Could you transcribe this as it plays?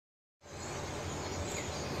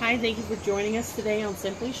Hi, thank you for joining us today on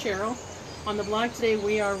Simply Cheryl. On the blog today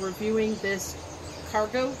we are reviewing this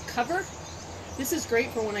cargo cover. This is great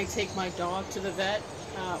for when I take my dog to the vet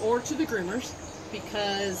or to the groomers,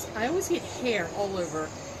 because I always get hair all over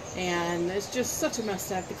and it's just such a mess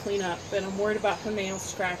to have to clean up, and I'm worried about her nails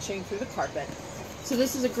scratching through the carpet. So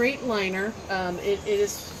this is a great liner. It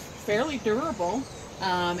is fairly durable.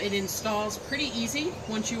 It installs pretty easy.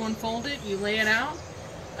 Once you unfold it, you lay it out,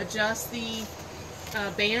 adjust the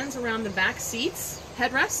bands around the back seats,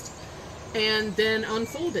 headrest, and then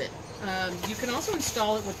unfold it. You can also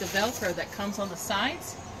install it with the Velcro that comes on the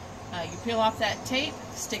sides. You peel off that tape,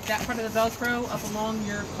 stick that part of the Velcro up along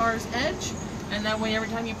your car's edge, and that way every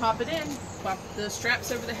time you pop it in, pop the straps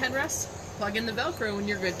over the headrest, plug in the Velcro, and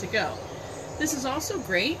you're good to go. This is also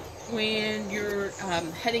great when you're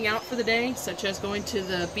heading out for the day, such as going to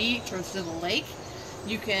the beach or to the lake.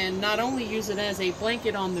 You can not only use it as a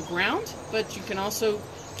blanket on the ground, but you can also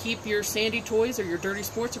keep your sandy toys or your dirty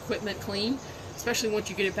sports equipment clean, especially once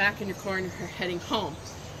you get it back in your car and you're heading home.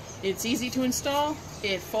 It's easy to install,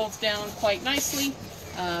 it folds down quite nicely,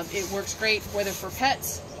 it works great whether for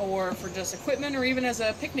pets or for just equipment, or even as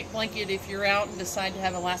a picnic blanket if you're out and decide to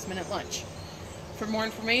have a last-minute lunch. For more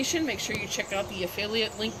information, make sure you check out the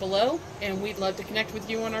affiliate link below, and we'd love to connect with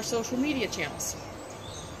you on our social media channels.